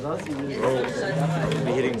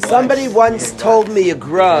Somebody once told me a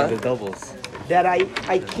gra that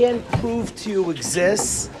I can't prove to you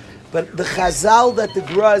exists, but the Chazal that the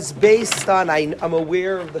gra is based on, I'm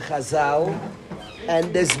aware of the Chazal,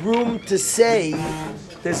 and there's room to say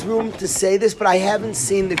this, but I haven't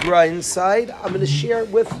seen the gra inside. I'm going to share it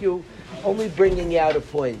with you, only bringing out a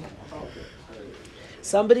point.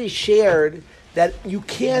 Somebody shared that you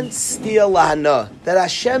can't steal lahana, that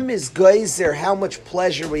Hashem is geyser how much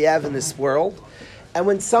pleasure we have in this world, and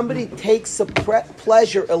when somebody takes a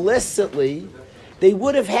pleasure illicitly, they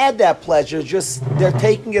would have had that pleasure, just they're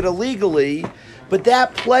taking it illegally, but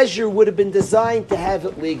that pleasure would have been designed to have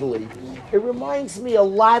it legally. It reminds me a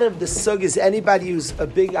lot of the sugyas. Anybody who's a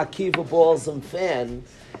big Akiva Balsam fan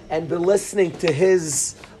and been listening to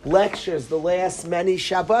his lectures the last many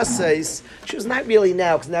Shabbos, she was not really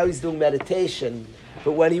now, because now he's doing meditation,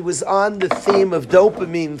 but when he was on the theme of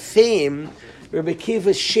dopamine Rabbi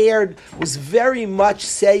Akiva was very much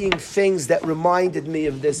saying things that reminded me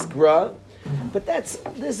of this gra. But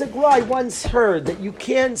there's a gra I once heard that you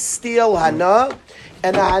can't steal hana,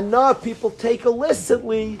 and a hana people take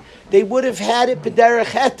illicitly. They would have had it b'derech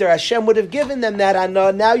heter. Hashem would have given them that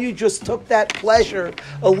hana. Now you just took that pleasure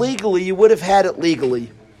illegally. You would have had it legally.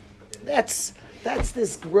 That's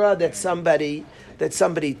this gra that somebody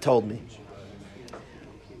told me.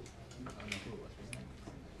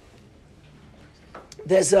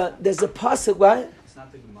 There's a pasuk. What? It's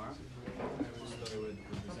not the Gemara.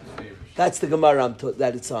 That's the Gemara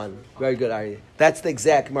that it's on. Very good, Ari. That's the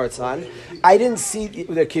exact Gemara it's on. I didn't see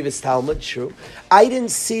the Kivis Talmud. True. I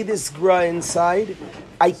didn't see this gra inside.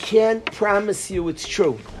 I can't promise you it's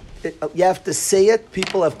true. You have to say it.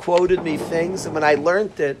 People have quoted me things, and when I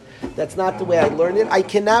learned it, that's not the way I learned it. I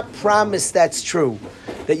cannot promise that's true,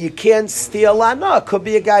 that you can't steal. No, it could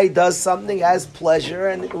be a guy who does something, has pleasure,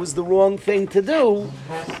 and it was the wrong thing to do.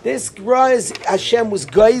 This gra is, Hashem was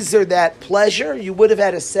geyser that pleasure. You would have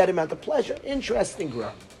had a set amount of pleasure. Interesting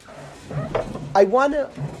gra. I'm going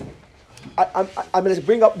to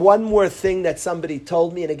bring up one more thing that somebody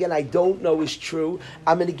told me, and again, I don't know is true.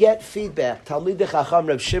 I'm going to get feedback. Talmidei Chacham,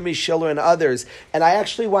 Rav Shimi Schiller, and others. And I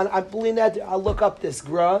actually I'll look up this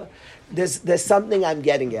gra. There's something I'm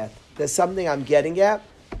getting at. There's somebody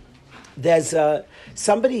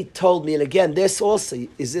told me, and again, this also, you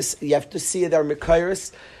have to see their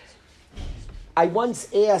Mekayros. I once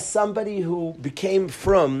asked somebody who became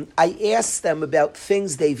from, I asked them about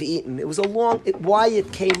things they've eaten. It was why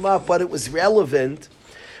it came up, but it was relevant.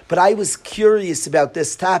 But I was curious about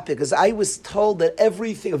this topic, because I was told that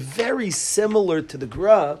everything, very similar to the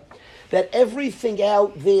gra, that everything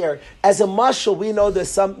out there, as a mashal, we know there's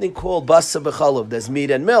something called basa b'chalav, there's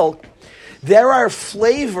meat and milk. There are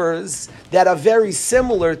flavors that are very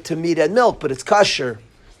similar to meat and milk, but it's kosher.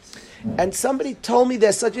 And somebody told me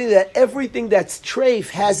there's such a thing that everything that's treif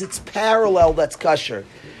has its parallel that's kosher.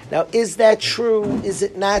 Now, is that true? Is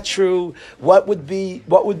it not true? What would be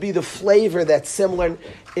the flavor that's similar?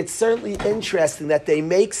 It's certainly interesting that they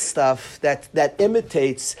make stuff that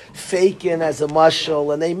imitates fakin as a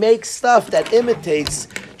mashal, and they make stuff that imitates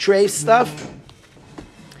treif stuff.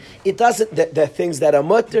 It doesn't. The things that are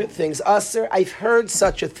mutter, things aser. I've heard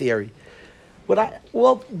such a theory.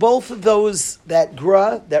 Both of those,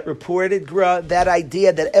 that reported gra, that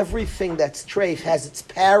idea that everything that's treif has its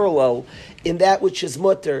parallel in that which is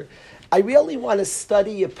mutter. I really want to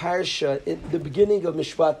study a parsha in the beginning of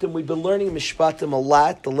Mishpatim. We've been learning Mishpatim a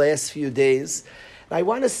lot the last few days. And I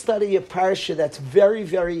want to study a parsha that's very,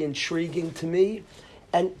 very intriguing to me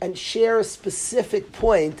and share a specific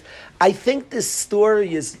point. I think this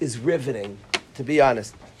story is riveting, to be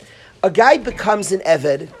honest. A guy becomes an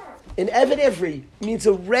Eved. An Eved Ivri means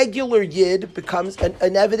a regular Yid becomes, an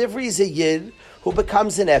Eved Ivri is a Yid who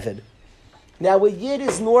becomes an Eved. Now a Yid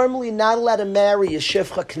is normally not allowed to marry a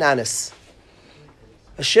Shifcha Knanis.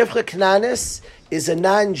 A Shifcha Knanis is a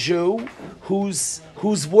non-Jew who's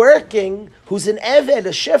working, who's an Eved,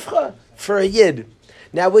 a Shifcha, for a Yid.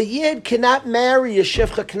 Now a Yid cannot marry a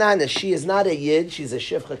Shifcha Knanis. She is not a Yid, she's a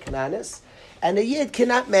Shifcha Knanis. And a Yid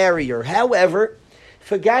cannot marry her. However, if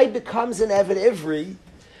a guy becomes an Eved Ivri,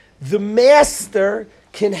 the master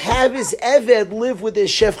can have his Eved live with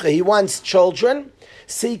his Shifcha. He wants children,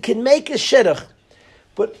 so he can make a Shidduch.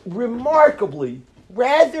 But remarkably,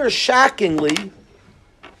 rather shockingly,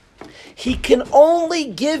 he can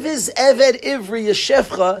only give his Eved Ivri a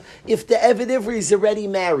Shifcha if the Eved Ivri is already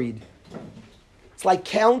married. It's like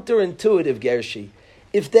counterintuitive, Gershi.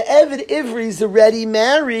 If the Eved Ivri is already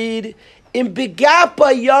married, in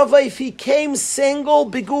Begapa Yava, if he came single,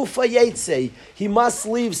 Begufa Yetze, he must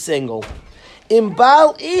leave single. In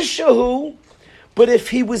Baal Ishahu, But if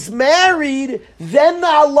he was married, then the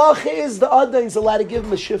halacha is the Adain is allowed to give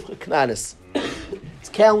him a shifcha knanis. It's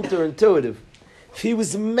counterintuitive. If he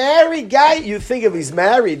was married guy, you think if he's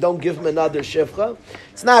married, don't give him another shifcha.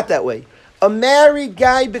 It's not that way. A married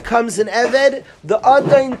guy becomes an eved, the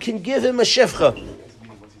Adain can give him a shifcha.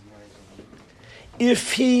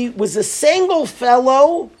 If he was a single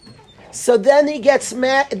fellow, so then he gets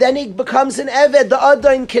then he becomes an eved, the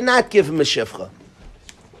Adain cannot give him a shifcha.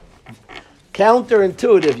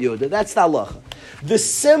 Counterintuitive, Yehuda. That's the halacha. The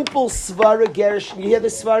simple svara gersh. You hear the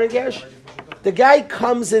svara gersh? The guy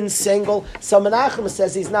comes in single. So Menachem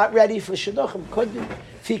says he's not ready for shidduchim. Could be.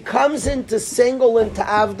 If he comes into single into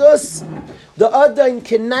avdus, the Adain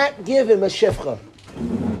cannot give him a shifcha.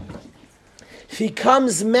 If he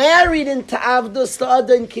comes married into avdus, the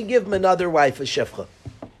Adain can give him another wife a shifcha.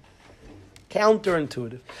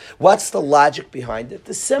 Counterintuitive. What's the logic behind it?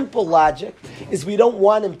 The simple logic is we don't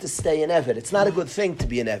want him to stay an eved. It's not a good thing to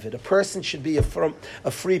be an eved. A person should be a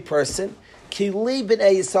free person. Ki li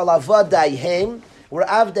b'nei Yisrael avadai hem. We're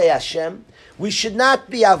avdei Hashem. We should not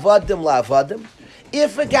be avadim la'avadim.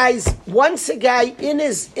 If once a guy in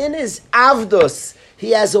his avdus,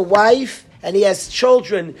 he has a wife and he has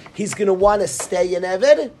children, he's going to want to stay an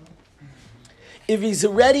eved. If he's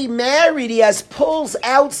already married, he has pulls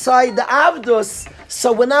outside the avdus,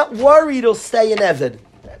 so we're not worried he'll stay an eved.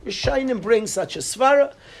 Rishonim brings such a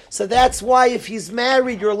svara, so that's why if he's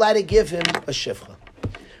married, you're allowed to give him a shifcha.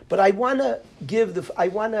 But I want to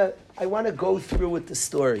go through with the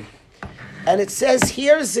story, and it says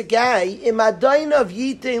here's a guy im adain of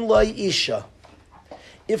yitin loy isha.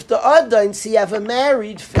 If the adain, see, you have a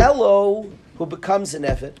married fellow who becomes an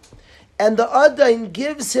eved, and the Adain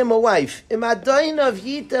gives him a wife. Im Adain of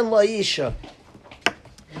Yitan Laisha.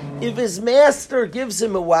 If his master gives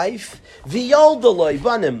him a wife, V'yoldaloi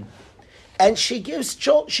banim, and she gives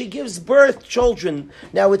birth children.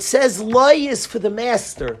 Now it says Loi is for the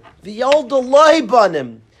master. V'yoldaloi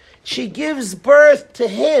banim. She gives birth to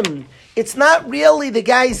him. It's not really the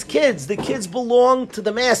guy's kids. The kids belong to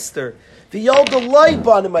the master. V'yoldaloi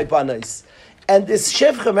banim my banais. And this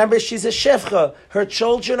shivcha, remember, she's a shivcha. Her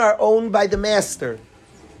children are owned by the master.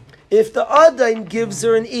 If the Adain gives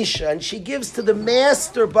her an isha, and she gives to the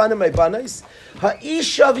master banamai banais,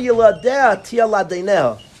 ha'isha v'yiladea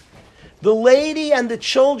tiyaladeineh. The lady and the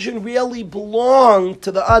children really belong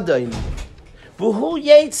to the Adain. V'hu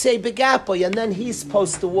yetze begapoy, and then he's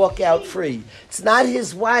supposed to walk out free. It's not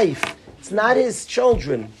his wife. It's not his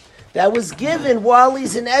children. That was given while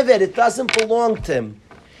he's in Eved. It doesn't belong to him.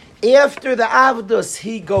 After the Avdus,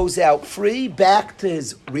 he goes out free, back to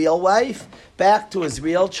his real wife, back to his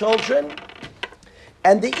real children,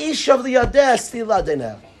 and the Ish of the Yadeh still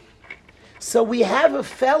Adonai. So we have a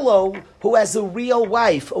fellow who has a real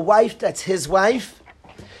wife, a wife that's his wife,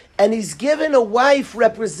 and he's given a wife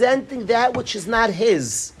representing that which is not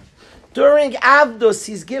his. During Avdus,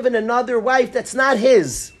 he's given another wife that's not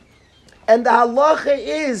his. And the halacha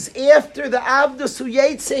is, after the Avdus hu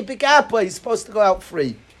yetze b'gapa, he's supposed to go out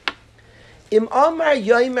free. Im Amar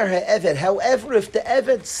Yomer ha'eved. However, if the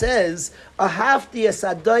Eved says, Ahavti es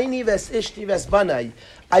Adoni ves ishti ves banai,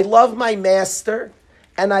 I love my master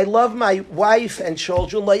and I love my wife and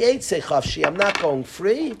children, lo yetze chavshi, I'm not going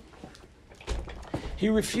free. He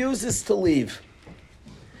refuses to leave.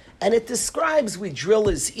 And it describes, we drill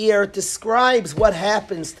his ear, it describes what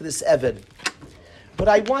happens to this Eved. But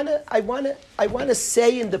I wanna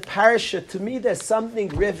say in the parasha, to me there's something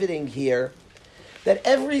riveting here, that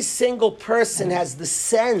every single person has the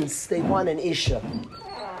sense they want an isha.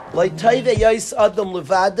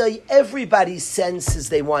 Everybody senses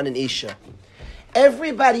they want an isha.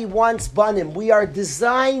 Everybody wants banim. We are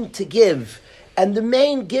designed to give. And the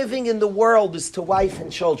main giving in the world is to wife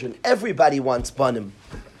and children. Everybody wants banim.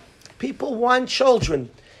 People want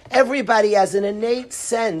children. Everybody has an innate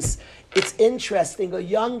sense. It's interesting. A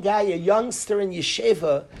young guy, a youngster in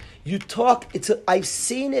yeshiva, I've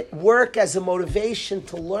seen it work as a motivation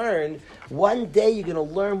to learn. One day you're going to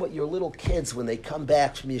learn what your little kids, when they come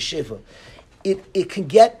back from yeshiva. It can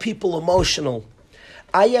get people emotional.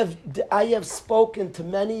 I have spoken to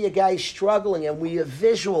many a guy struggling, and we have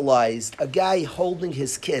visualized a guy holding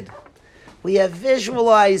his kid. We have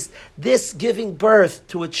visualized this giving birth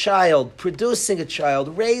to a child, producing a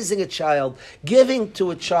child, raising a child, giving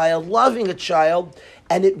to a child, loving a child,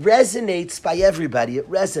 and it resonates by everybody. It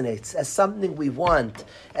resonates as something we want,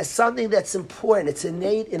 as something that's important. It's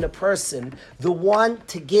innate in a person, the want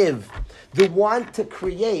to give, the want to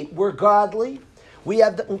create. We're godly. We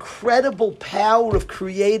have the incredible power of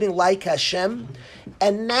creating like Hashem,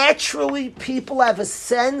 and naturally people have a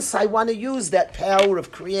sense, I want to use that power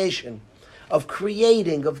of creation. of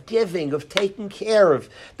creating, of giving, of taking care of.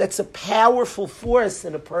 That's a powerful force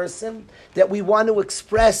in a person that we want to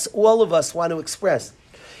express, all of us want to express.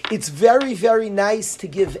 It's very, very nice to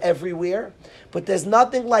give everywhere, but there's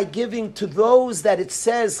nothing like giving to those that it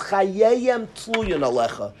says, Chayeyem tluyon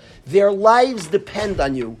alecha. Their lives depend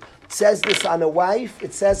on you. It says this on a wife,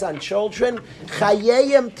 it says on children,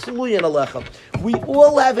 Chayeyem tluyon alecha. We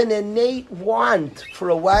all have an innate want for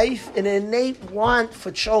a wife, an innate want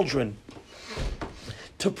for children.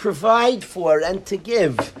 To provide for and to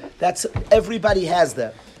give. That's, everybody has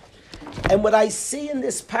that. And what I see in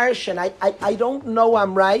this parsha, and I don't know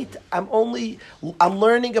I'm right, I'm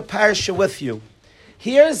learning a parsha with you.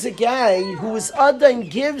 Here's a guy who his Adon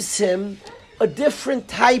gives him a different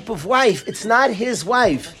type of wife. It's not his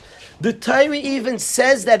wife. The Torah even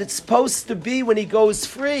says that it's supposed to be when he goes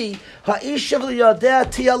free, they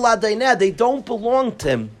don't belong to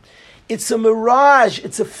him. It's a mirage,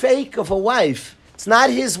 it's a fake of a wife. It's not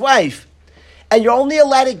his wife. And you're only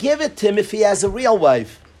allowed to give it to him if he has a real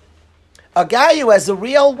wife. A guy who has a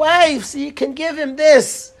real wife, so you can give him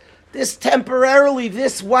this temporarily,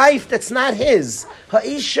 this wife that's not his.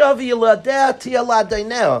 It's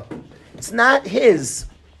not his.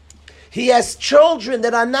 He has children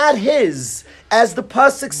that are not his. As the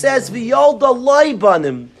pasuk says, V'yolda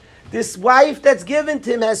loibanim. This wife that's given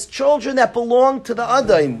to him has children that belong to the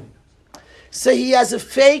Adon. So he has a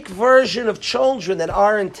fake version of children that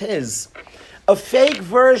aren't his. A fake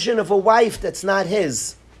version of a wife that's not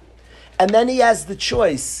his. And then he has the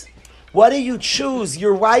choice. What do you choose?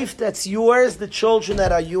 Your wife that's yours, the children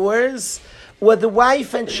that are yours, or the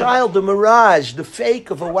wife and child, the mirage, the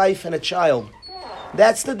fake of a wife and a child?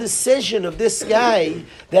 That's the decision of this guy,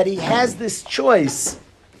 that he has this choice.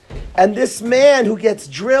 And this man who gets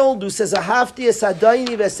drilled, who says, Ahavti es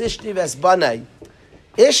adayni ves ishti ves banai.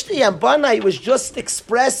 Ishti and banai was just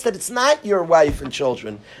expressed that it's not your wife and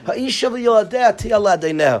children. Ha'isha v'yoladeh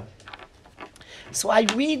ti'aladeineh. So I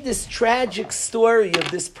read this tragic story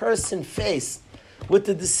of this person faced with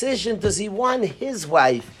the decision, does he want his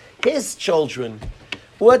wife, his children,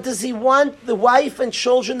 or does he want the wife and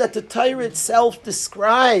children that the Torah itself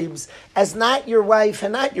describes as not your wife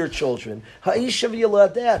and not your children? And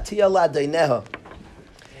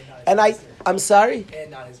I'm sorry?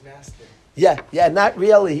 And not his master. Yeah, not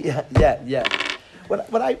really. Yeah.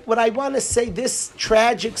 What I want to say, this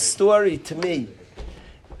tragic story to me,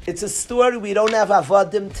 it's a story, we don't have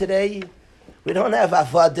avadim today. We don't have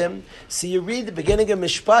avadim. So you read the beginning of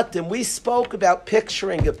Mishpatim, we spoke about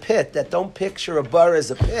picturing a pit, that don't picture a bar as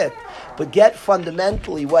a pit, but get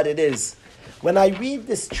fundamentally what it is. When I read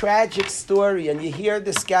this tragic story and you hear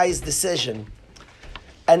this guy's decision,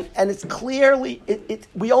 and it's clearly,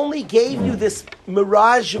 we only gave you this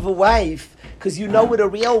mirage of a wife because you know what a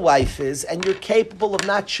real wife is and you're capable of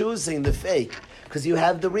not choosing the fake, because you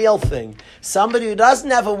have the real thing. Somebody who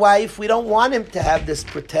doesn't have a wife, we don't want him to have this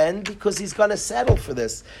pretend because he's going to settle for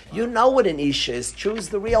this. You know what an Isha is. Choose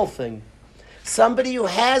the real thing. Somebody who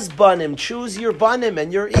has banim, choose your banim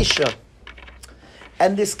and your Isha.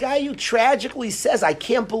 And this guy who tragically says, I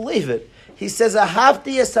can't believe it. He says,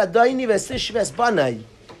 Ahavti es adayni v'esish ves banai.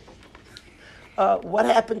 What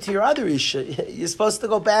happened to your other Isha? You're supposed to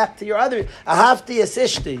go back to your other. Ahavti es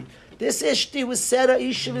ishti. This ishti was said,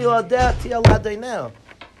 now.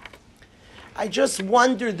 I just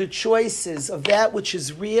wonder the choices of that which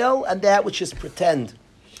is real and that which is pretend.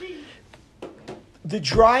 The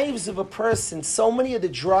drives of a person, so many of the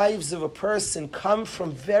drives of a person come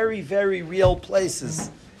from very, very real places.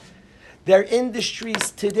 There are industries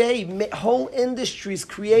today, whole industries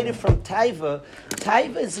created from taiva.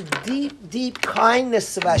 Taiva is a deep, deep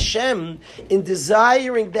kindness of Hashem in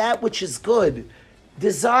desiring that which is good.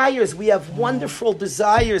 Desires, we have wonderful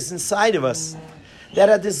desires inside of us that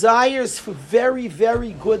are desires for very,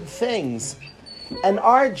 very good things. And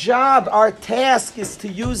our job, our task is to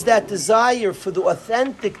use that desire for the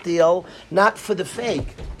authentic deal, not for the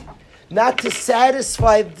fake. Not to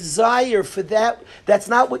satisfy the desire for that. That's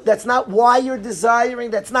not why you're desiring,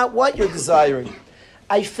 that's not what you're desiring.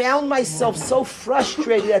 I found myself so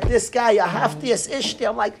frustrated at this guy, Ahavti es ishti.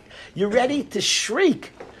 I'm like, you're ready to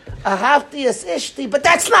shriek. Ahavti es ishti, but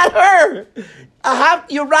that's not her.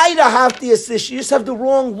 You're right, Ahavti es ishti. You just have the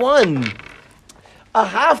wrong one.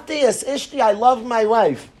 Ahavti es ishti, I love my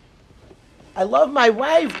wife. I love my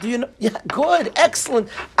wife. Do you know? Yeah, good, excellent.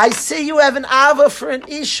 I see you have an ava for an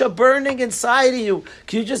isha burning inside of you.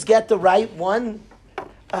 Can you just get the right one?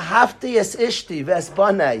 Ahavti es ishti ves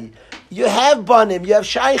banai. You have banim. You have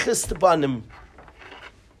shaykhis to banim.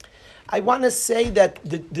 I want to say that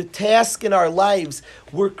the task in our lives,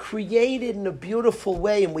 we're created in a beautiful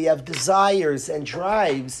way and we have desires and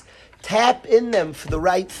drives Tap in them for the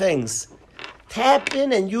right things. Tap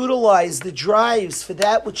in and utilize the drives for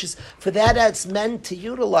that that's meant to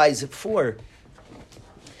utilize it for.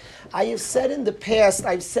 I have said in the past,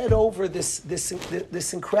 I've said over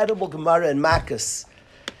this incredible Gemara in Makkas.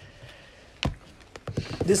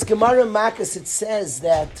 This Gemara in Makkas, it says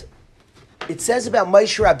about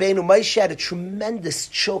Moshe Rabbeinu. Moshe had a tremendous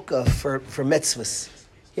chukka for mitzvahs.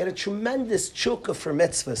 He had a tremendous chukka for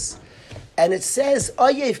mitzvahs. And it says,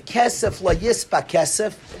 Oyev kesef la yispa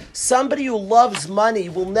kesef. Somebody who loves money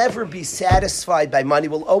will never be satisfied by money,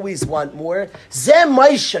 will always want more. Zeh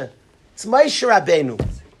Moshe. It's Moshe Rabbeinu.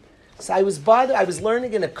 So I was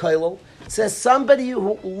learning in a kollel. It says somebody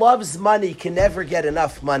who loves money can never get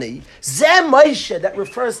enough money. Zeh Moshe, that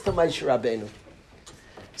refers to Moshe Rabbeinu.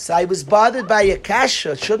 So I was bothered by a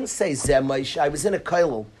kasha. Shouldn't say Zeh Moshe. I was in a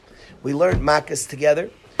kollel. We learned Makkas together.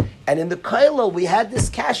 And in the kollel, we had this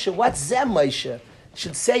kasha. What's Zeh Moshe?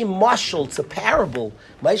 Should say mashal. It's a parable.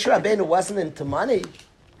 Moshe Rabbeinu wasn't into money.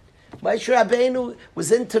 Moshe Rabbeinu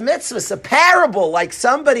was into mitzvahs. A parable, like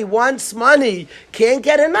somebody wants money, can't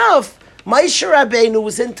get enough. Moshe Rabbeinu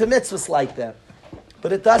was into mitzvahs like that.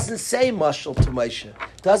 But it doesn't say mashal to Moshe.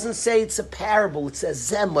 It doesn't say it's a parable. It says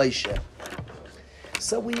Zeh Moshe.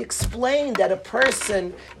 So we explained that a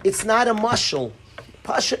person, it's not a mashal.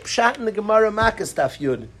 Pshat in the Gemara Makkas Daf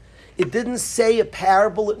Yud. It didn't say a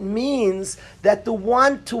parable. It means that the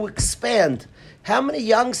want to expand. How many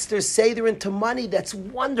youngsters say they're into money? That's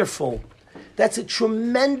wonderful. That's a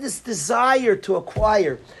tremendous desire to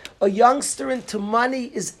acquire. A youngster into money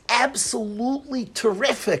is absolutely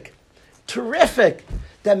terrific. Terrific.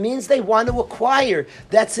 That means they want to acquire.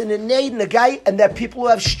 That's an innate in a guy, and that people who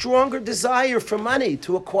have stronger desire for money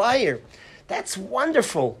to acquire. That's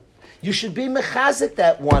wonderful. You should be mechazik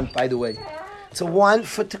that want, by the way. It's a want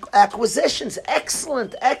for acquisitions.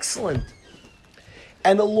 Excellent, excellent.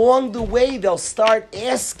 And along the way, they'll start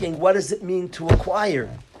asking, what does it mean to acquire?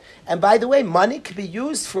 And by the way, money can be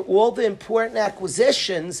used for all the important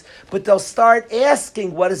acquisitions, but they'll start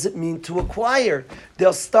asking, what does it mean to acquire?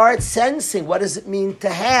 They'll start sensing, what does it mean to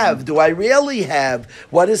have? Do I really have?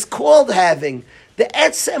 What is called having? The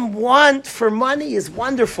etzem want for money is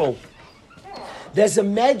wonderful. There's a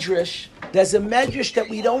medrash that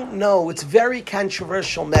we don't know. It's very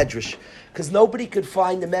controversial medrash, because nobody could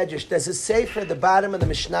find the medrash. There's a sefer at the bottom of the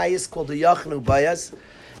Mishnayos called the Yochnu Bayaz,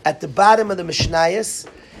 at the bottom of the Mishnayos,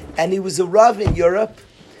 and he was a Rav in Europe,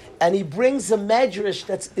 and he brings a medrash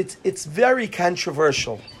it's very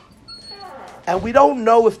controversial. And we don't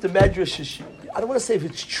know if the medrash is, I don't want to say if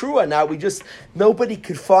it's true or not, nobody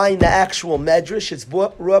could find the actual medrash. It's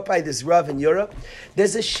brought by this Rav in Europe.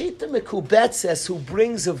 There's a Shita Mekubetzes who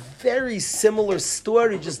brings a very similar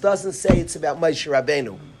story, just doesn't say it's about Moshe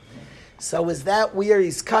Rabbeinu. So is that weird?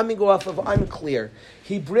 He's coming off of unclear.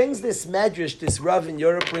 He brings this medrash, this Rav in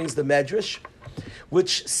Europe brings the medrash,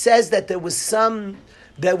 which says that there was some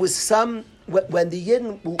when the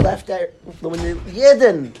Yidden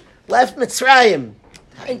left Mitzrayim.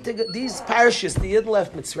 These parashas, the Yidden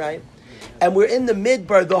left Mitzrayim, and we're in the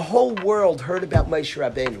Midbar. The whole world heard about Moshe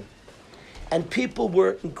Rabbeinu, and people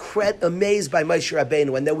were amazed by Moshe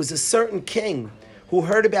Rabbeinu. And there was a certain king who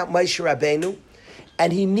heard about Moshe Rabbeinu,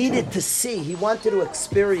 and he needed to see. He wanted to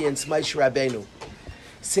experience Moshe Rabbeinu,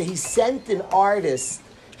 so he sent an artist.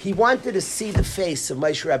 He wanted to see the face of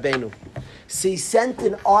Moshe Rabbeinu. So he sent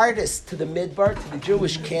an artist to the Midbar, to the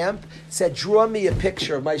Jewish camp, said, draw me a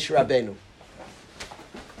picture of Moshe Rabbeinu.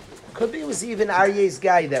 Could be it was even Aryeh's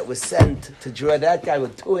guy that was sent to draw that guy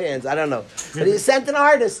with two hands. I don't know. But he sent an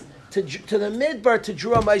artist to the Midbar to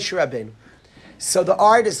draw Moshe Rabbeinu. So the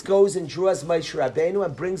artist goes and draws Moshe Rabbeinu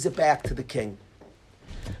and brings it back to the king.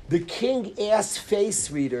 The king asked face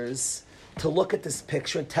readers to look at this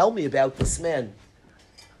picture and tell me about this man.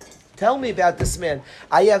 Tell me about this man.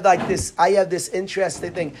 I have this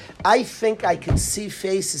interesting thing. I think I can see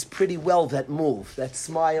faces pretty well that move, that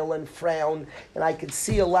smile and frown, and I could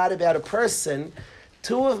see a lot about a person.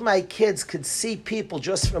 Two of my kids could see people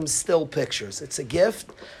just from still pictures. It's a gift.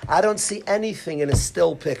 I don't see anything in a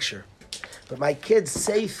still picture. But my kids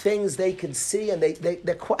say things they can see, and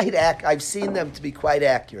they're quite accurate. I've seen them to be quite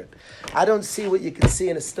accurate. I don't see what you can see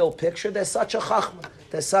in a still picture. They're such a chachma.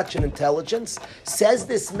 There's such an intelligence. Says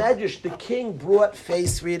this medrash, the king brought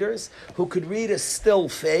face readers who could read a still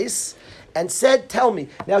face and said, tell me.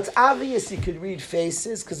 Now it's obvious you could read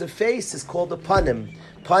faces because a face is called a panim.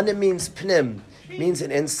 Panim means pnim, means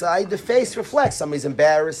an inside. The face reflects. Somebody's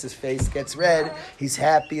embarrassed, his face gets red. He's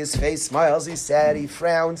happy, his face smiles. He's sad, he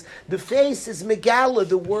frowns. The face is megala,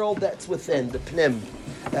 the world that's within, the pnim.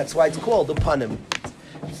 That's why it's called the panim.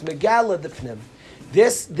 It's megala, the pnim.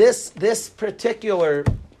 This particular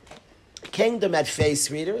kingdom had face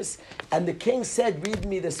readers, and the king said, read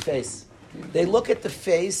me this face. They look at the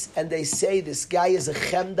face and they say, this guy is a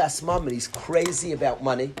chemdas mammon, he's crazy about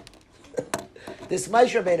money. This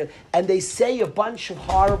Moshe Rabbeinu, and they say a bunch of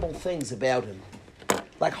horrible things about him,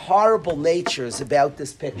 like horrible natures about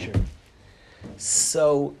this picture.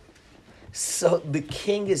 So the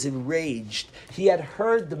king is enraged. He had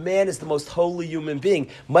heard the man is the most holy human being.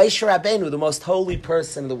 Moshe Rabbeinu, the most holy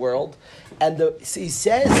person in the world. And he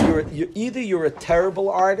says, either you're a terrible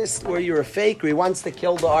artist or you're a faker. He wants to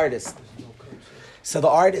kill the artist. So the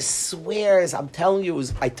artist swears, I'm telling you,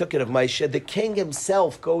 I took it of Moshe. The king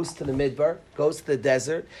himself goes to the Midbar, goes to the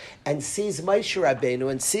desert, and sees Moshe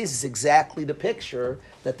Rabbeinu and sees exactly the picture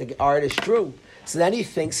that the artist drew. So then he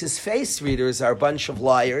thinks his face readers are a bunch of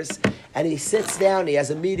liars, and he sits down, he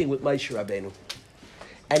has a meeting with Moshe Rabbeinu.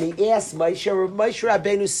 And he asks Moshe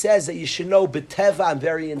Rabbeinu says that you should know, B'teva, I'm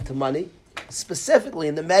very into money. Specifically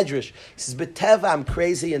in the Medrash, he says, B'teva, I'm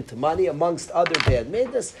crazy into money, amongst other bad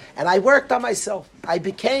midas, and I worked on myself. I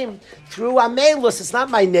became, through Amelus, it's not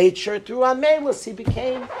my nature, through Amelus, he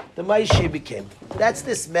became, the Moshe he became. That's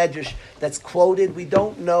this Medrash that's quoted. We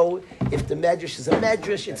don't know if the Medrash is a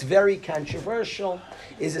Medrash. It's very controversial.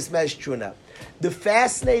 Is this Medrash true or not? The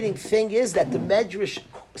fascinating thing is that the Medrash,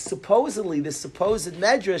 supposedly, the supposed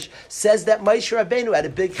Medrash, says that Moshe Rabbeinu had a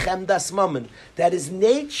big chemdas mammon, that his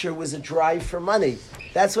nature was a drive for money.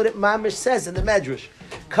 That's what it mamish says in the Medrash.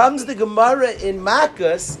 Comes the Gemara in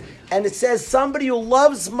Makkas, and it says somebody who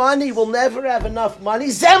loves money will never have enough money.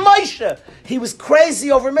 Zeh Moshe! He was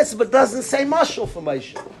crazy over mitzvah, but doesn't say mashal for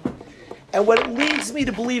Moshe. And what it leads me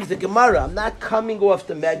to believe the Gemara, I'm not coming off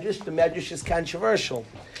the Medrash is controversial.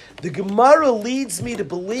 The Gemara leads me to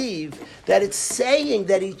believe that it's saying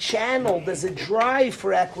that he channeled as a drive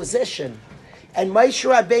for acquisition. And Moshe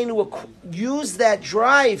Rabbeinu used that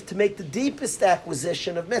drive to make the deepest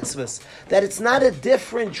acquisition of mitzvahs. That it's not a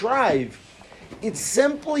different drive. It's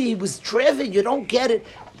simply he was driven. You don't get it.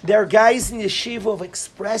 There are guys in yeshiva who have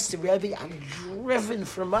expressed, Rebbe, I'm driven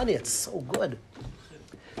for money. It's so good.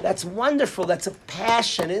 That's wonderful. That's a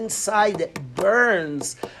passion inside that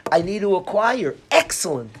burns. I need to acquire.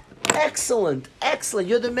 Excellent. Excellent. Excellent.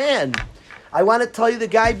 You're the man. I want to tell you the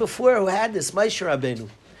guy before who had this, Moshe Rabbeinu.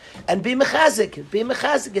 And be mechazik. Be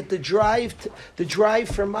mechazik at the drive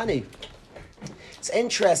for money. It's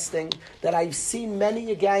interesting that I've seen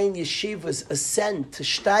many a guy in yeshivas ascend to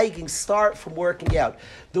steiging, start from working out.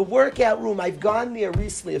 The workout room, I've gone there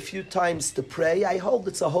recently a few times to pray. I hold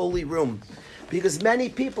it's a holy room. Because many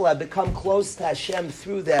people have become close to Hashem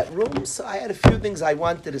through that room. So I had a few things I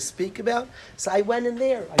wanted to speak about. So I went in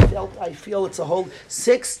there. I feel it's a whole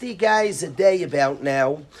 60 guys a day about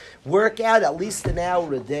now work out at least an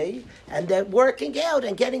hour a day. And they're working out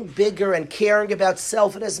and getting bigger and caring about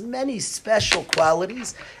self. It has many special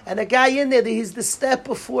qualities. And a guy in there, he's the step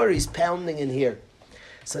before, he's pounding in here.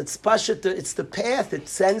 So it's Pashat, it's the path. It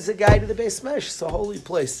sends a guy to the Beis Medrash. It's a holy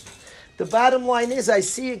place. The bottom line is I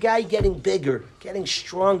see a guy getting bigger, getting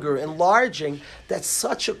stronger, enlarging. That's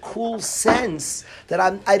such a cool sense that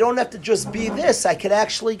I don't have to just be this. I can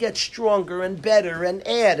actually get stronger and better and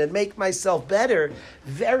add and make myself better.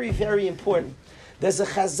 Very, very important. There's a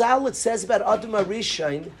chazal that says about Adam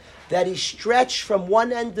HaRishon that he stretched from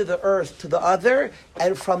one end of the earth to the other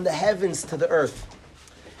and from the heavens to the earth.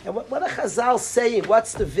 And what a chazal saying,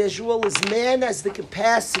 what's the visual, is man has the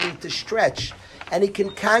capacity to stretch. And he can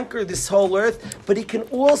conquer this whole earth, but he can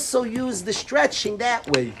also use the stretching that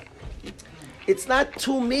way. It's not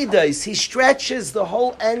two midas. He stretches the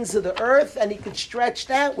whole ends of the earth, and he can stretch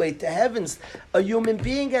that way to heavens. A human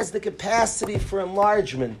being has the capacity for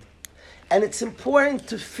enlargement. And it's important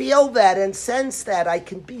to feel that and sense that I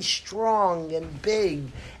can be strong and big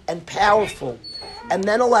and powerful. And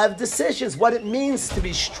then I'll have decisions, what it means to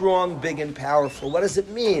be strong, big, and powerful. What does it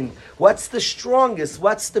mean? What's the strongest?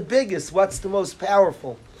 What's the biggest? What's the most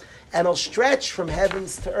powerful? And I'll stretch from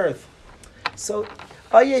heavens to earth. So,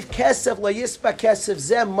 Oyev Kesef, Lo Yispa Kesef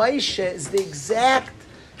Zeh, Moshe is the exact,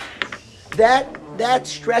 that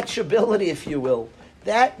stretchability, if you will.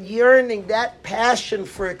 That yearning, that passion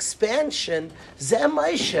for expansion, Zeh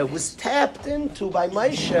Moshe was tapped into by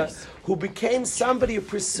Moshe, who became somebody who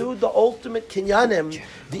pursued the ultimate kinyanim,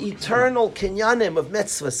 the eternal kinyanim of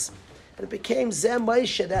mitzvahs. And it became Zeh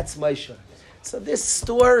Moshe, that's Moshe. So this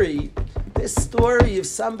story of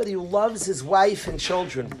somebody who loves his wife and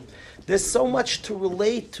children, there's so much to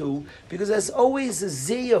relate to, because there's always a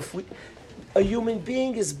ziyuf. A human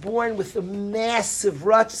being is born with a massive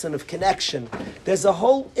rutzon of connection. There's a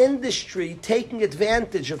whole industry taking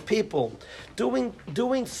advantage of people, doing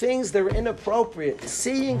things that are inappropriate,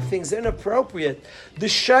 seeing things inappropriate. The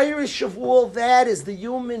shirish of all that is the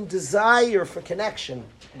human desire for connection.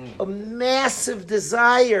 A massive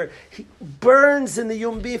desire burns in the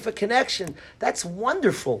human being for connection. That's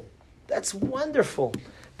wonderful. That's wonderful.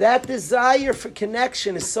 That desire for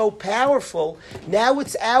connection is so powerful. Now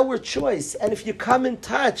it's our choice. And if you come in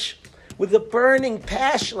touch with a burning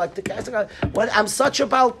passion, like the guy's like, I'm such a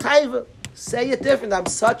Baal Taiva, say it different. I'm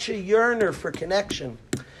such a yearner for connection.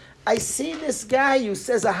 I see this guy who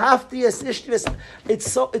says, Ahavtiyas ishti.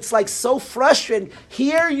 It's like so frustrating.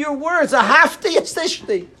 Hear your words, Ahavtiyas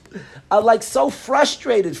ishti. I'm like so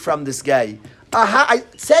frustrated from this guy. I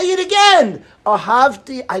say it again.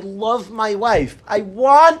 Ahavti, I love my wife. I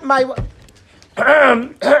want my wife.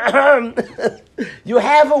 You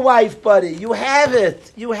have a wife, buddy. You have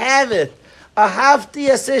it. You have it. Ahavti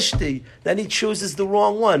asishti. Then he chooses the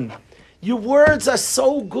wrong one. Your words are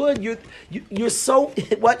so good. You're so,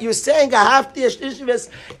 what you're saying, Ahavti asishti,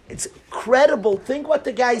 it's credible. Think what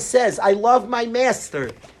the guy says. I love my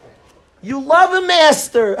master. You love a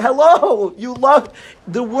master. Hello. You love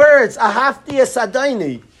the words, Ahavti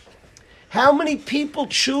Asadaini. How many people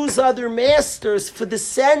choose other masters for the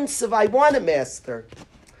sense of I want a master?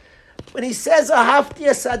 When he says Ahavti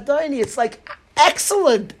Asadaini, it's like,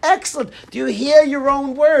 excellent, excellent. Do you hear your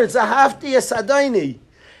own words? Ahavti Asadaini.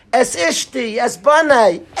 Es ishti, es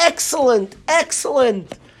banai. Excellent,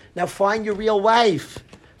 excellent. Now find your real wife.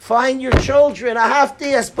 Find your children.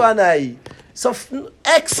 Ahavti es banai. So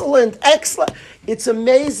excellent, excellent. It's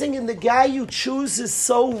amazing, and the guy you choose is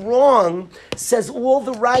so wrong, says all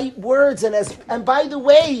the right words, and by the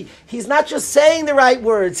way, he's not just saying the right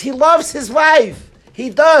words, he loves his wife. He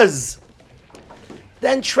does.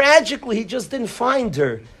 Then tragically, he just didn't find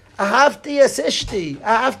her. Ahavti asishti,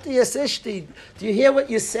 ahavti asishti. Do you hear what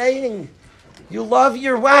you're saying? You love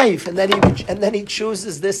your wife, and then he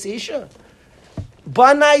chooses this Isha.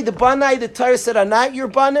 Banai, the Torah said, are not your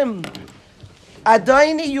banim.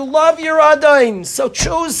 Adaini, you love your Adain, so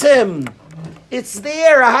choose him. It's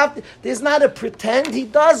there. There's not a pretend. He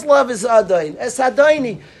does love his Adain. Es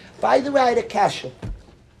Adaini. By the way, I had a kasha.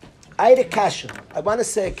 I want to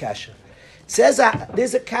say a kasha. It says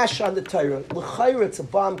there's a kasha on the Torah. L'chayra, it's a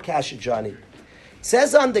bomb kasha, Johnny. It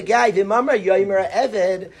says on the guy, V'mamar yoymer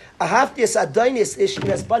eved, ahavti es Adain es ishti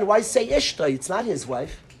es ban. Why say ishtai? It's not his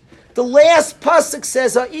wife. The last pasuk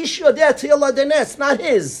says, Ish yodeh tiyal adeneh. It's not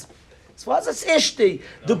his. So what's this ishti?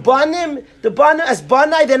 The banim as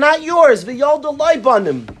banai, they're not yours. V'yolda loy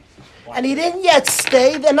banim. And he didn't yet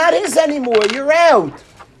stay, they're not his anymore. You're out.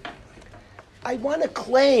 I want to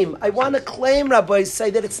claim, Rabbi,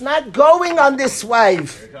 say that it's not going on this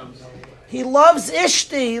wife. He loves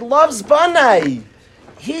ishti, he loves banai.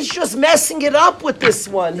 He's just messing it up with this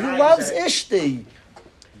one. He loves ishti.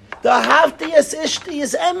 The Havtiyas Ishti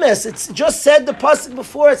is emes. It's just said the pasuk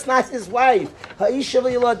before. It's not his wife. Ha'isha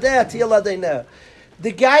v'yiladeh tiyaladeina.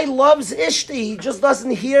 The guy loves Ishti. He just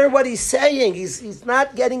doesn't hear what he's saying. He's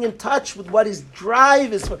not getting in touch with what his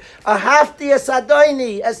drive is for. A Havtiyas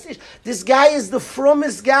Adoini. This guy is the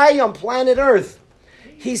frummest guy on planet Earth.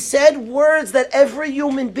 He said words that every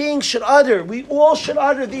human being should utter. We all should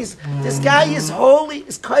utter these. This guy is holy.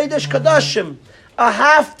 Is Kodesh Kadashim.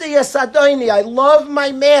 Ahavti Asadoini, I love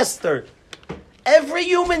my master. Every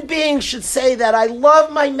human being should say that. I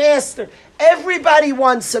love my master. Everybody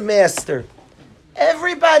wants a master.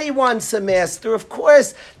 Everybody wants a master. Of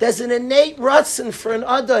course, there's an innate rutzon for an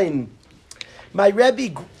Adain. My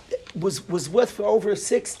Rebbe was with for over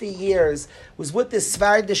 60 years, was with this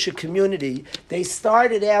Svardisha community. They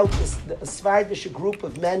started out a Svardisha group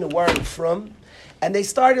of men who weren't from. And they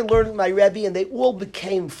started learning my Rebbe, and they all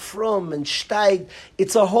became frum and steig.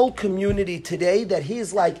 It's a whole community today that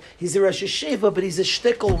he's a Rosh Hashiva, but he's a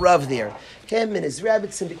shtickle Rav there. Him and his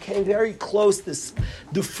Rebbetzin became very close.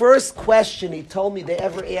 The first question he told me they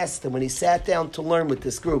ever asked him when he sat down to learn with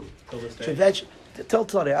this group. The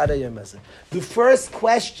first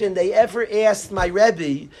question they ever asked my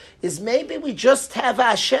Rebbe is, maybe we just have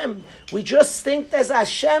Hashem. We just think there's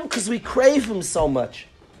Hashem because we crave Him so much.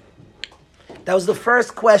 That was the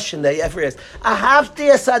first question they ever asked.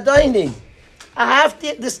 Ahavti Asadoini.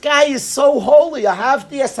 This guy is so holy. I'm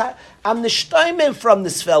the shtoimim from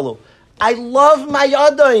this fellow. I love my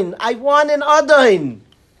Adain. I want an Adain.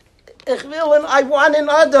 I want an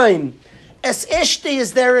Adain. As Ishti,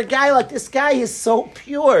 is there a guy like this guy is so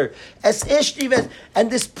pure. As Ishti,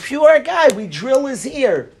 and this pure guy, we drill his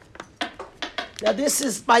ear. Now this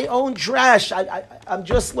is my own drash. I'm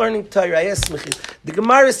just learning Torah. The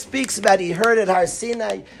Gemara speaks about he heard at Har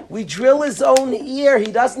Sinai. We drill his own ear.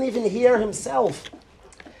 He doesn't even hear himself.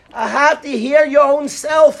 I have to hear your own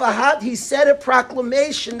self. He said a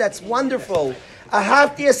proclamation that's wonderful.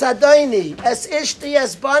 Ahavti es Adoni, es ishti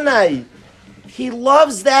es banai. He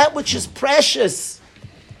loves that which is precious.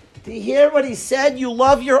 To hear what he said, you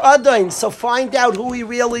love your Adon, so find out who he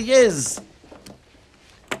really is.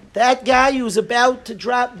 That guy who's about to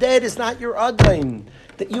drop dead is not your Adon.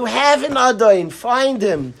 That you have an Adon, find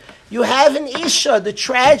him. You have an Isha, the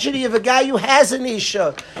tragedy of a guy who has an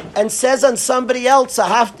Isha and says on somebody else,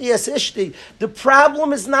 Ahavti es ishti. The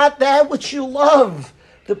problem is not that which you love.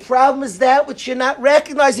 The problem is that which you're not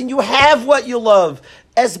recognizing. You have what you love.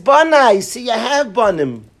 As Banai, see, you have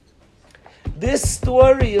Banim. This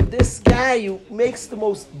story of this guy who makes the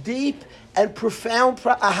most deep and profound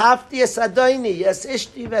Ahavti es Adoni, es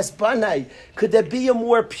Ishti ves Banai. Could there be a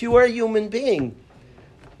more pure human being?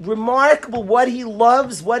 Remarkable what he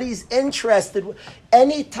loves, what he's interested in.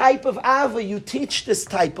 Any type of Ava, you teach this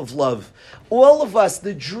type of love. All of us,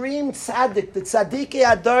 the dream tzaddik, the tzaddikei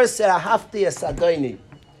adar said Ahavti es Adoni.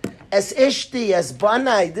 As Ishti, as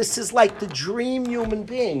Banai, this is like the dream human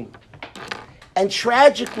being. And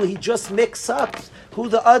tragically, he just mixes up who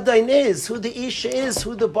the Adain is, who the Isha is,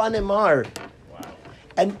 who the Banim are. Wow.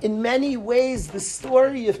 And in many ways, the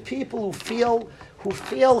story of people who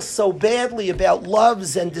feel so badly about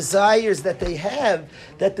loves and desires that they have,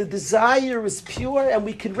 that the desire is pure, and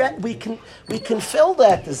we can fill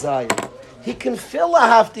that desire. He can fill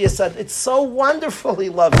Ahavti es Adon. It's so wonderful he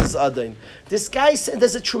loves his Adon. This guy said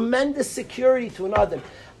there's a tremendous security to an Adon.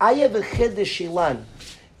 I have a Chiddush Ilan.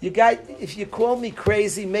 You guys, if you call me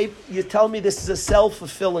crazy, maybe you tell me this is a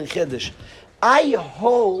self-fulfilling Chiddush. I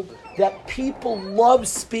hold that people love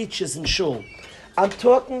speeches in shul. I'm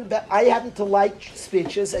talking about, I happen to like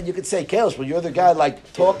speeches, and you could say, Kalish, well, you're the guy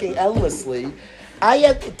like talking endlessly.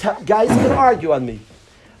 Guys can argue on me.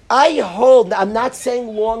 I hold, I'm not saying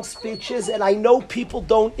long speeches, and I know people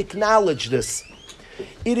don't acknowledge this.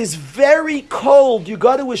 It is very cold. You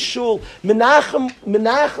go to a shul.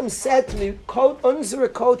 Menachem said to me, unsere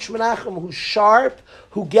coach Menachem, who's sharp,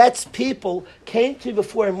 who gets people, came to me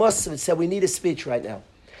before a Muslim and said, we need a speech right now.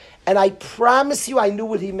 And I promise you, I knew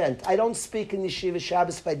what he meant. I don't speak in Yeshiva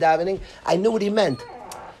Shabbos by davening. I knew what he meant.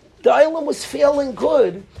 The Olam was feeling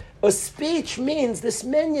good. A speech means this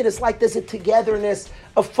minyan is like there's a togetherness.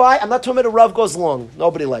 I'm not talking about a Rav goes long.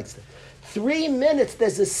 Nobody likes it. 3 minutes,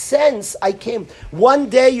 there's a sense. One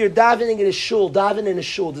day you're davening in a shul,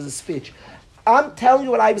 there's a speech. I'm telling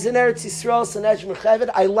you, when I was in Eretz Yisrael, Sanej Mechaved,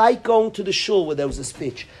 I like going to the shul where there was a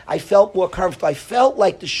speech. I felt more comfortable. I felt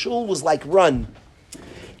like the shul was like run.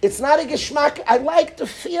 It's not a geschmack. I liked the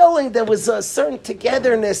feeling. There was a certain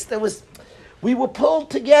togetherness. We were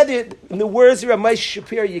pulled together. In the words of Ramesh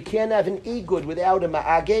Shapir, you can't have an igud without a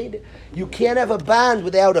ma'aged. You can't have a band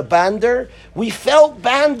without a bander. We felt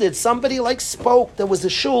banded. Somebody spoke. There was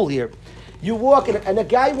a shul here. You walk in, and a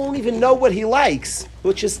guy won't even know what he likes,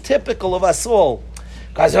 which is typical of us all.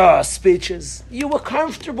 Guys, speeches. You were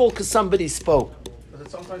comfortable because somebody spoke. Does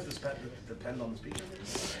it sometimes depend on the speaker?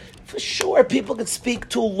 For sure, people could speak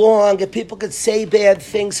too long, and people could say bad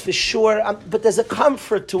things, for sure. But there's a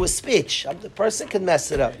comfort to a speech. The person can mess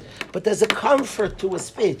it up. But there's a comfort to a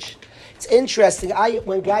speech. It's interesting.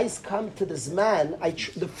 When guys come to the Zman,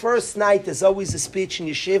 the first night there's always a speech in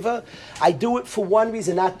yeshiva. I do it for one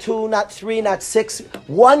reason, not 2, not 3, not 6.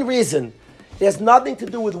 One reason. There's nothing to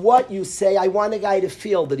do with what you say. I want a guy to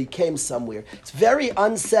feel that he came somewhere. It's very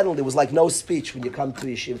unsettled. There was no speech when you come to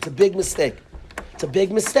yeshiva. It's a big mistake. It's a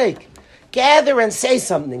big mistake. Gather and say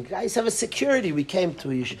something. Guys have a security. We came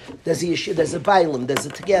to a yeshiva. There's a yeshiva, there's a bailam, there's a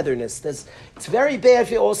togetherness. It's very bad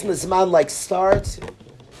if you also in the Zman starts.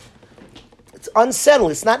 It's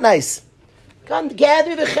unsettled. It's not nice. Come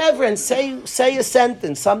gather the chevra and say a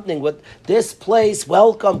sentence, something with this place,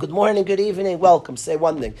 welcome, good morning, good evening, welcome. Say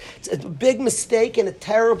one thing. It's a big mistake and a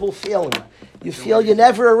terrible feeling. You feel you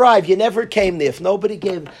never arrived, you never came there. If nobody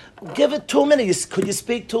give it 2 minutes. Could you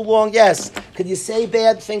speak too long? Yes. Could you say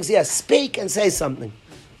bad things? Yes. Speak and say something.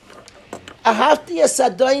 Ahavti es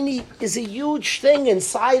Adoni is a huge thing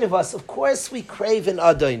inside of us. Of course we crave an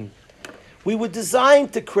Adon. We were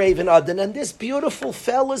designed to crave an Adon, and this beautiful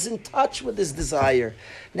fellow is in touch with his desire.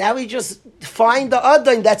 Now we just find the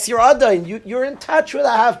Adon. That's your Adon. You're in touch with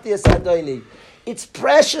Ahavti es Adoni. It's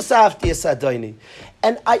precious Ahavti es Adoni.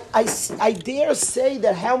 And I dare say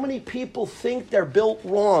that how many people think they're built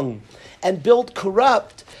wrong and built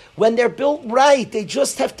corrupt when they're built right. They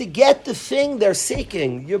just have to get the thing they're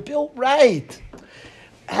seeking. You're built right.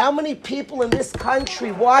 How many people in this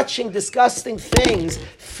country watching disgusting things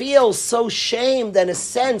feel so shamed and a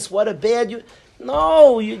sense, what a bad you...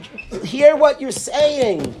 No, you hear what you're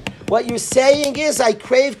saying. What you're saying is, I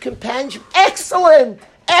crave companionship. Excellent!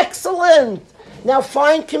 Excellent! Now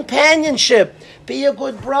find companionship. Be a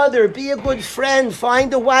good brother, be a good friend,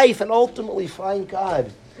 find a wife, and ultimately find God.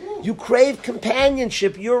 You crave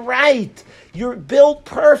companionship. You're right. You're built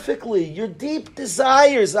perfectly. Your deep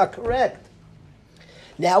desires are correct.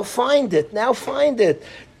 Now find it. Now find it.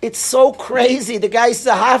 It's so crazy. The guy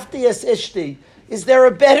says, Ahafti Ishti. Is there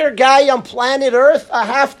a better guy on planet Earth?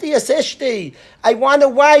 Ahafti Ishti. I want a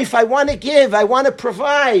wife. I want to give. I want to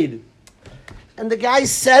provide. And the guy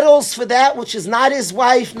settles for that which is not his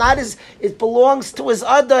wife, it belongs to his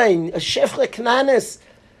adain, a shefle knanis.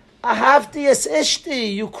 Ahafti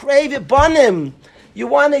Ishti. You crave it, banim. You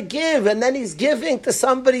want to give, and then he's giving to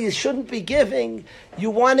somebody he shouldn't be giving. You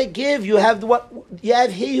want to give. You have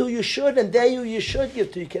he who you should, and they who you should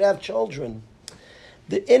give to. You can have children.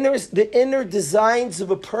 The inner designs of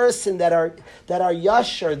a person that are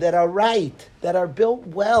yashar, that are right, that are built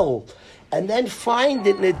well, and then find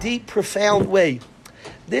it in a deep, profound way.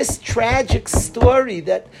 This tragic story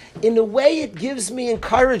that, in a way, it gives me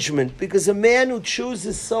encouragement, because a man who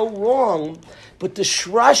chooses so wrong, but the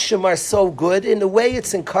shrashim are so good. In a way,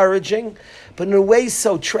 it's encouraging, but in a way,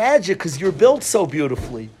 so tragic because you're built so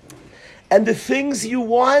beautifully. And the things you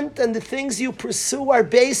want and the things you pursue are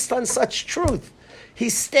based on such truth. He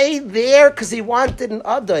stayed there because he wanted an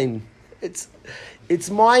adain. It's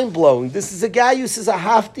mind-blowing. This is a guy who says,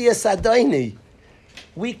 Ahafti es adaini.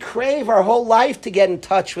 We crave our whole life to get in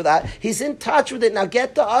touch with that. He's in touch with it. Now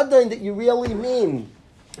get the adain that you really mean.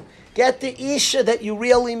 Get the Isha that you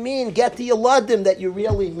really mean. Get the Yeladim that you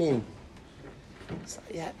really mean. So,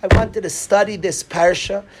 yeah, I wanted to study this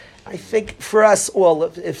parsha. I think for us all,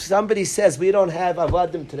 if somebody says we don't have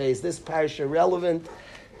Avadim today, is this parsha relevant?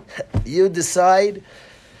 You decide.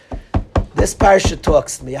 This parsha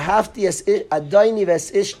talks to me. Ahafti es adaini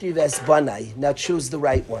ves ishti ves banai. Now choose the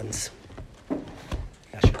right ones.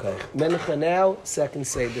 Mencha now, second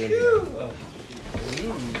Seder.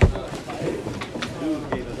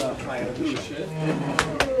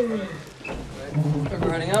 Are we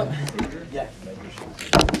running up? Yeah.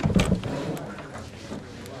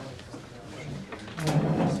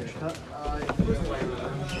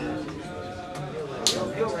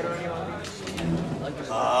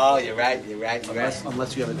 Oh, you're right.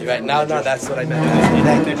 Unless you have a You're right. No, that's what I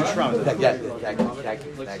meant.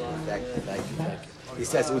 Thank you. He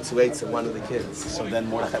says Utsuetz and one of the kids. So then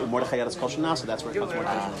Mordechai got his kosher now, so that's where it comes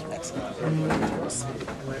Mordechai. Excellent.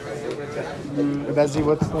 Bezzi,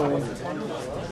 what's the